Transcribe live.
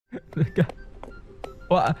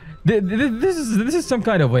Well, this is some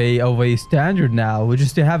kind of a standard now, which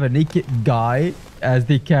is to have a naked guy as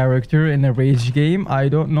the character in a rage game. I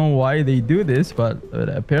don't know why they do this, but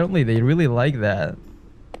apparently they really like that.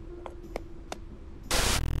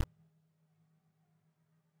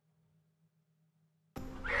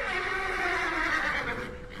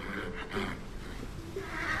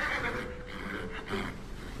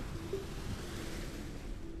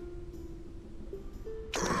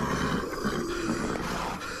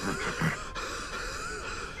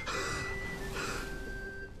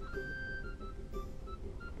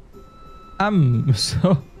 I'm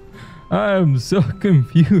so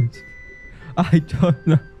confused. I don't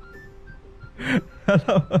know.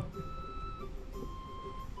 Hello.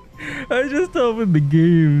 I just opened the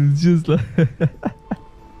game. It's just like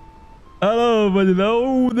hello, but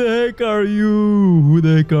who the heck are you? Who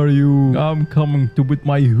the heck are you? I'm coming to put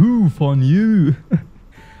my hoof on you.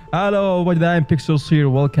 Hello, but I'm Pixels here.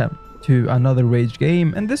 Welcome to another rage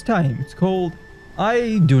game, and this time it's called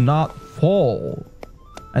I Do Not Fall.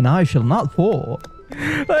 And I shall not fall.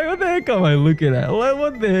 Like, what the heck am I looking at? Like,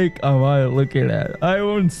 what the heck am I looking at? I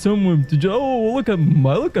want someone to just, oh, look at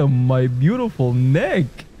my beautiful neck.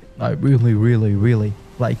 I really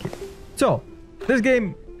like it. So, this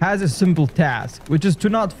game has a simple task, which is to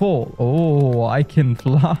not fall. Oh, I can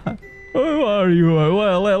fly. Who are you?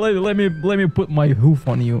 Well, let me put my hoof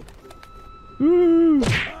on you. Ooh.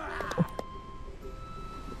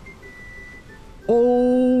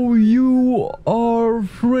 Oh, you are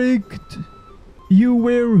freaked. You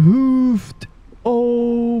were hoofed.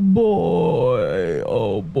 Oh boy.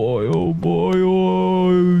 Oh boy. Oh boy.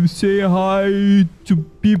 Oh, say hi to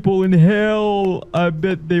people in hell. I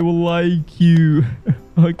bet they will like you.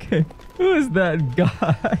 Okay. Who is that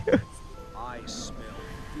guy? I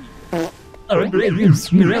smell.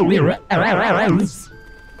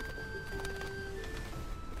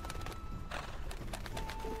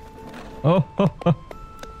 Oh,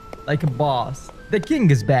 like a boss. The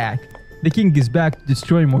king is back. The king is back to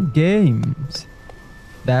destroy more games.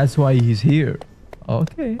 That's why he's here.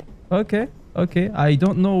 Okay. I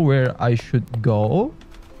don't know where I should go,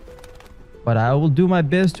 but I will do my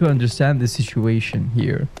best to understand the situation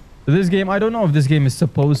here. So this game, I don't know if this game is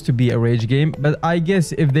supposed to be a rage game, but I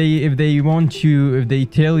guess if they want you, if they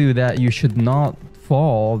tell you that you should not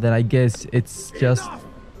fall, then I guess it's just.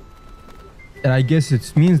 And I guess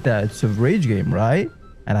it means that it's a rage game, right?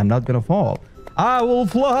 And I'm not gonna fall. I will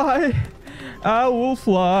fly. I will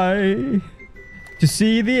fly. To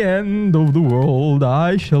see the end of the world,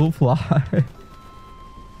 I shall fly.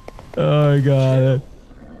 Oh, I got it.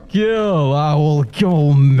 Kill. I will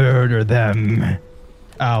go murder them.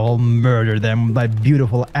 I will murder them with my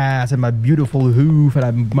beautiful ass and my beautiful hoof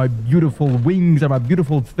and my beautiful wings and my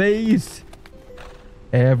beautiful face.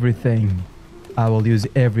 Everything. I will use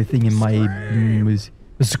everything in my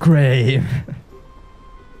scream.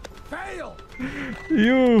 Fail.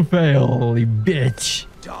 You fail, you bitch.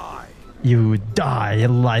 Die. You die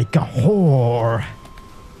like a whore.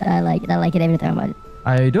 I like it every time.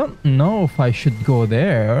 I don't know if I should go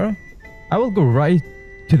there. I will go right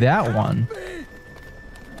to that one.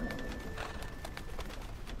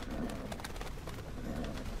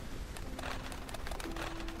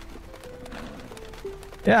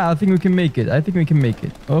 Yeah, I think we can make it. I think we can make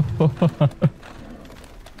it. Oh,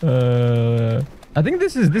 I think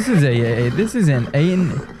this is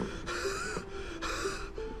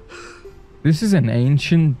an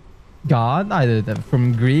ancient god, either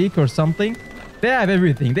from Greek or something. They have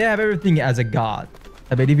everything. They have everything as a god.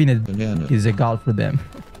 I believe in it is a god for them.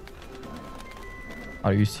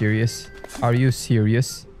 Are you serious? Are you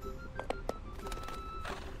serious?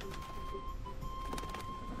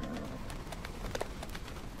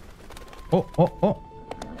 Oh.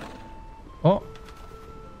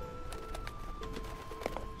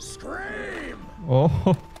 Scream!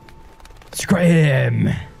 Oh. Scream!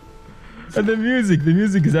 And the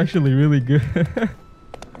music is actually really good.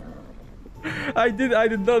 I did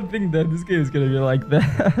not think that this game is gonna be like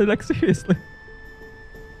that. Like, seriously.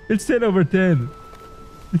 It's 10 over 10.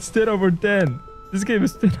 It's 10 over 10. This game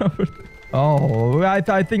is 10 over 10. Oh, I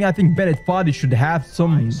think Bennett Foddy should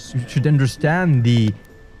understand the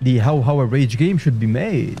how a rage game should be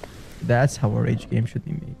made. That's how a rage game should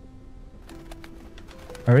be made.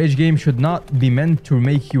 A rage game should not be meant to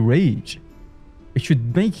make you rage. It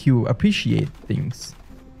should make you appreciate things.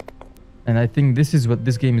 And I think this is what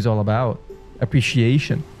this game is all about.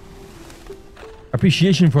 Appreciation.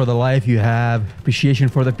 Appreciation for the life you have. Appreciation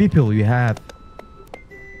for the people you have.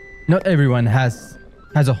 Not everyone has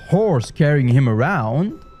a horse carrying him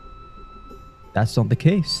around. That's not the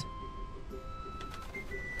case.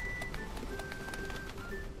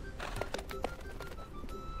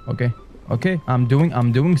 Okay. Okay. I'm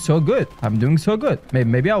doing so good. I'm doing so good.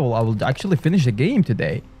 Maybe I will actually finish the game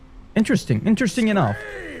today. Interesting. Interesting enough.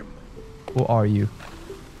 Who are you?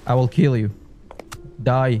 I will kill you.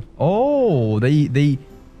 Die. Oh, they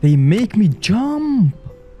make me jump.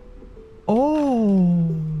 Oh,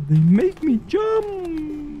 they make me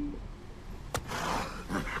jump.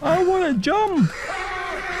 I want to jump.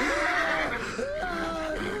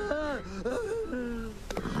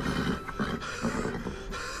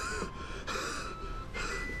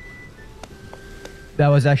 That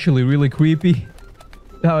was actually really creepy.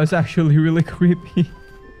 That was actually really creepy.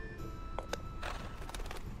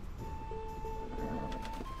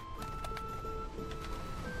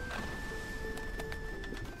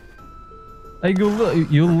 Like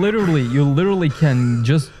you literally can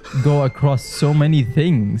just go across so many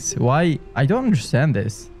things. Why? I don't understand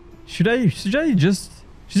this. Should I just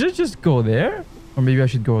go there? Or maybe I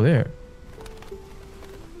should go there.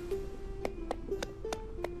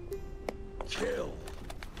 Kill.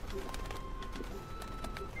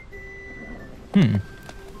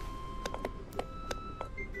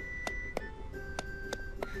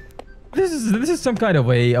 This is some kind of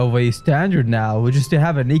a standard now, just to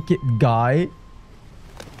have a naked guy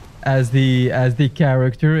as the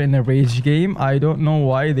character in a rage game. I don't know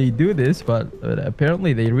why they do this, but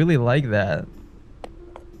apparently they really like that.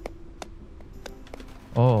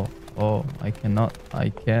 Oh, I cannot. I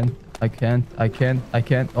can't.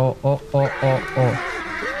 Oh.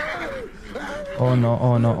 Oh no.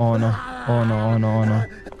 Oh no.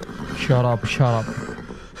 Shut up.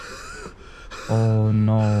 Oh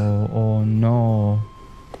no. Oh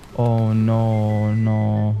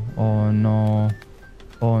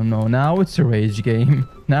no. Now it's a rage game.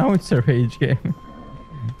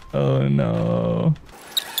 Oh no.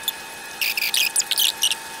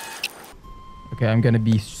 Okay, I'm gonna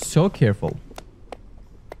be so careful.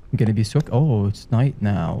 Oh, it's night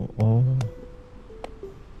now. Oh.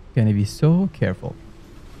 Gonna be so careful.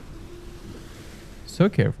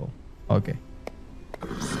 Okay.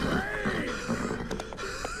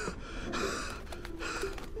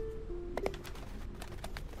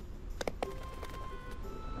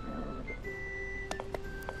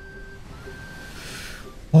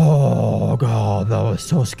 Oh god, that was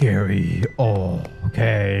so scary. Oh,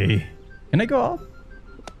 okay. Can I go up?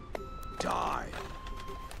 Die.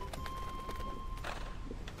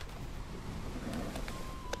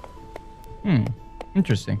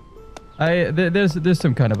 Interesting. There's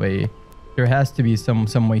some kind of a... There has to be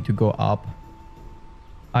some way to go up.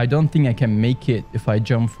 I don't think I can make it if I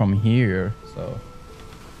jump from here, so...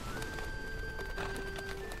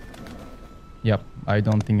 Yep, I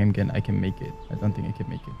don't think I can make it.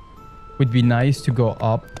 Would be nice to go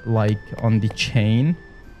up like on the chain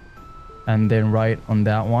and then right on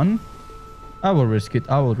that one. I will risk it.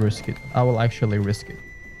 I will actually risk it.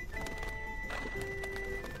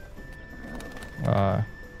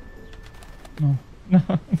 No.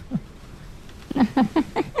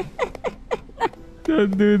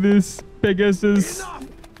 Don't do this, Pegasus. Enough.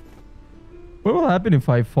 What will happen if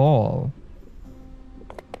I fall?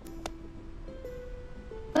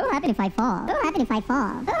 What will happen if I fall?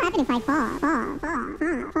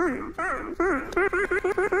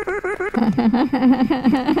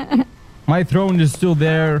 My throne is still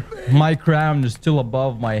there. My crown is still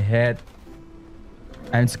above my head.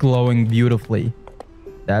 And it's glowing beautifully.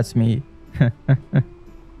 That's me.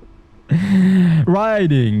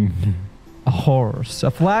 Riding a horse, a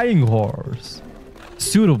flying horse.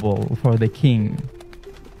 Suitable for the king.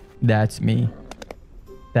 That's me.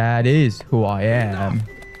 That is who I am.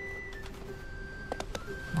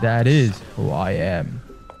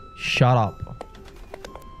 Shut up.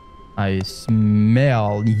 I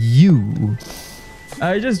smell you.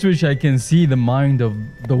 I just wish I can see the mind of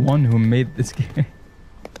the one who made this game.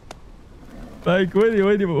 Like, what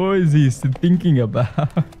is he thinking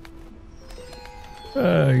about?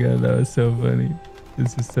 Oh god, that was so funny.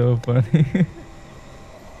 This is so funny.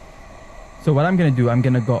 So what I'm gonna do, I'm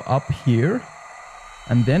gonna go up here.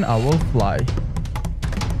 And then I will fly.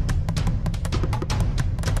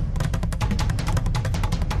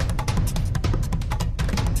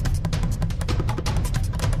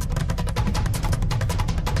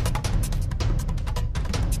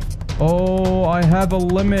 Oh, I have a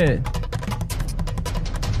limit.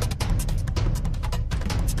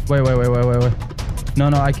 Wait. No,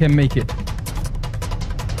 I can make it.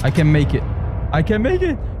 I can make it.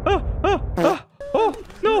 Oh,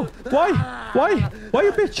 no. Why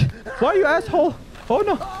you bitch? Why you asshole? Oh,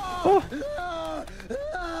 no. Oh.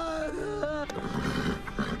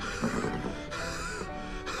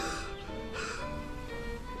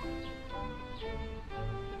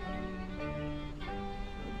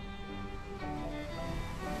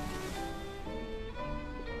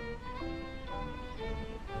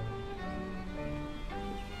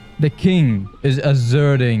 The king is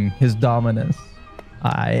asserting his dominance.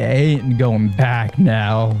 I ain't going back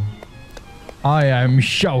now. I am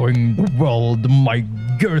showing the world my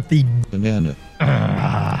girthy banana.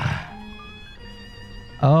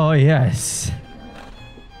 Oh, yes.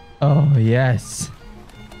 Oh, yes.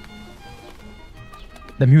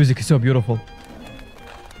 The music is so beautiful.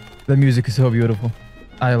 The music is so beautiful.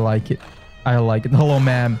 I like it. I like it. Hello,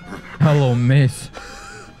 ma'am. Hello, miss.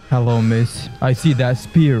 Hello, miss. I see that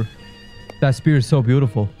spear. That spear is so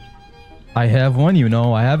beautiful. I have one, you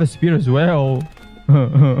know. I have a spear as well.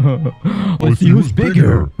 Let's see who's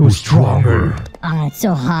bigger, who's stronger. Ah, it's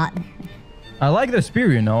so hot. I like the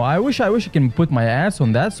spear, you know. I wish I can put my ass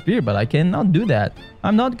on that spear, but I cannot do that.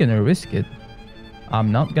 I'm not gonna risk it.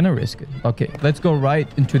 I'm not gonna risk it. Okay, let's go right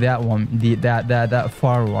into that one. That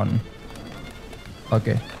far one.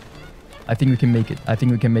 Okay. I think we can make it. I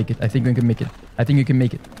think we can make it. I think we can make it. I think you can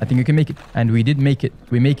make it. I think you can make it. And we did make it.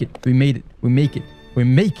 We make it. We made it. We make it. We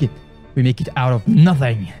make it. We make it out of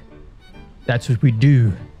nothing. That's what we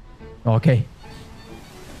do. Okay.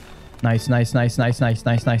 Nice, nice, nice, nice, nice,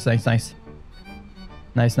 nice, nice, nice, nice.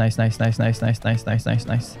 Nice, nice, nice, nice, nice, nice, nice, nice, nice,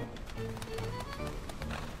 nice.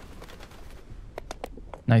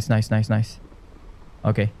 Nice, nice, nice, nice.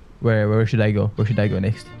 Okay. Where should I go? Where should I go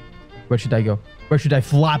next? Where should I go? Where should I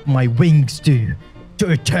flap my wings to? To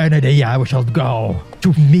eternity I shall go.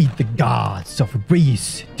 To meet the gods of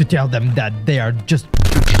Greece. To tell them that they are just...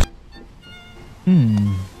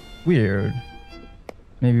 Weird.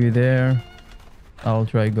 Maybe there. I'll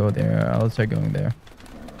try go there. I'll try going there.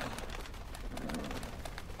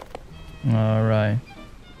 All right.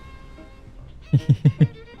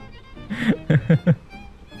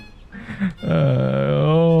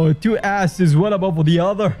 Oh, two asses, one above the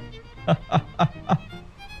other.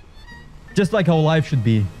 Just like how life should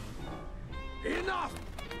be. Enough!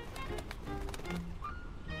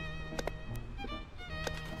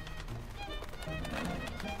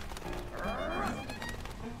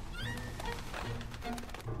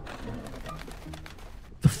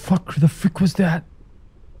 The frick was that?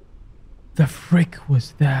 The frick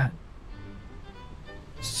was that?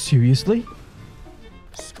 Seriously?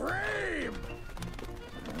 Scream!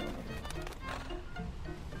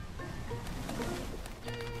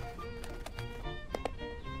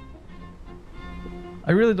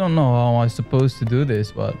 I really don't know how I'm supposed to do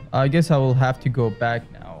this, but I guess I will have to go back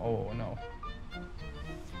now. Oh no.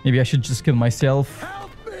 Maybe I should just kill myself.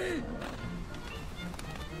 Help me!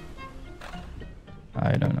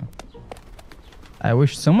 I don't know. I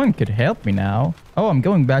wish someone could help me now. Oh, I'm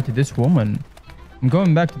going back to this woman. I'm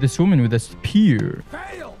going back to this woman with a spear.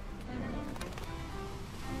 Fail!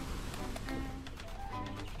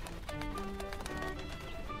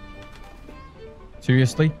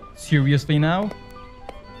 Seriously? Seriously now?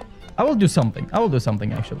 I will do something. I will do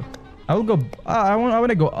something actually. I will go... I want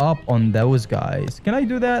to go up on those guys. Can I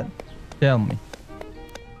do that? Tell me.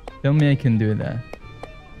 Tell me I can do that.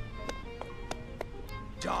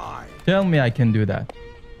 Die! Tell me I can do that.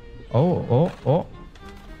 Oh, oh, oh.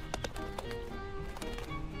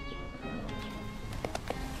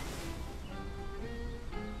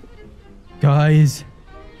 Guys,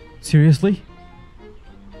 seriously?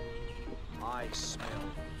 I smell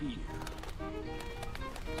fear.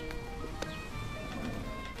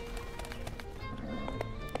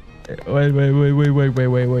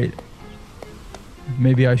 Wait.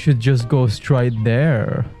 Maybe I should just go straight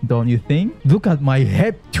there, don't you think? Look at my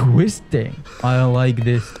hip twisting. I like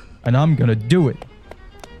this, and I'm gonna do it.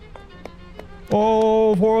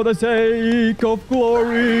 Oh, for the sake of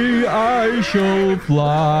glory, I shall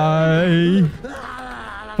fly.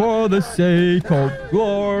 For the sake of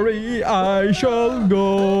glory, I shall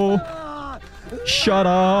go. Shut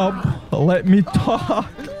up. Let me talk.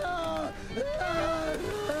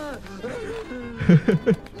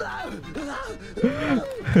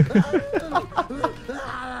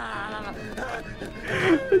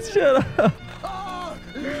 Shut up.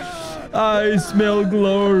 I smell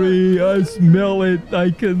glory. I smell it. I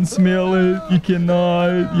can smell it. You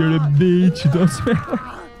cannot. You're a bitch. You don't smell it.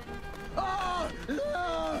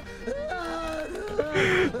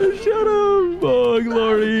 Shut up. Oh,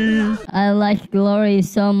 glory. I like glory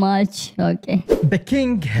so much. Okay. The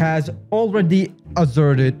king has already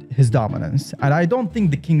asserted his dominance, and I don't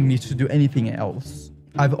think the king needs to do anything else.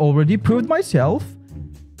 I've already proved myself.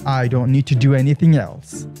 I don't need to do anything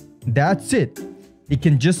else. That's it. He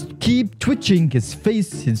can just keep twitching his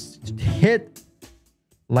face, his head,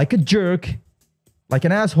 like a jerk, like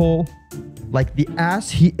an asshole, like the ass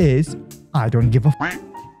he is. I don't give a f.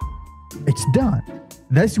 It's done.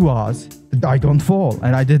 This was I don't fall,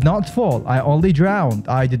 and I did not fall. I only drowned.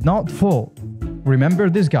 I did not fall. Remember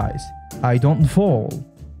this, guys. I don't fall.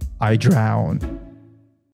 I drown.